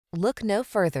Look no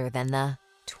further than the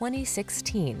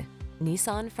 2016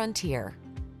 Nissan Frontier.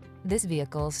 This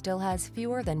vehicle still has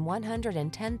fewer than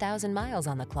 110,000 miles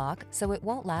on the clock, so it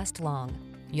won't last long.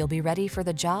 You'll be ready for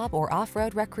the job or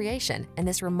off-road recreation in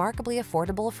this remarkably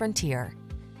affordable Frontier.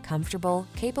 Comfortable,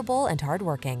 capable, and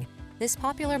hardworking, this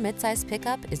popular midsize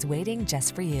pickup is waiting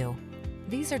just for you.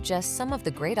 These are just some of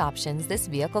the great options this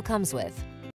vehicle comes with: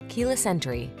 keyless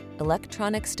entry,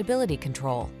 electronic stability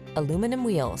control, aluminum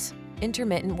wheels,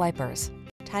 intermittent wipers,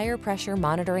 tire pressure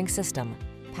monitoring system,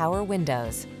 power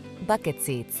windows, bucket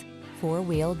seats,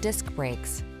 four-wheel disc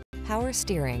brakes, power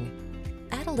steering.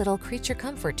 Add a little creature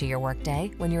comfort to your workday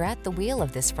when you're at the wheel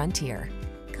of this Frontier.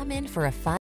 Come in for a fun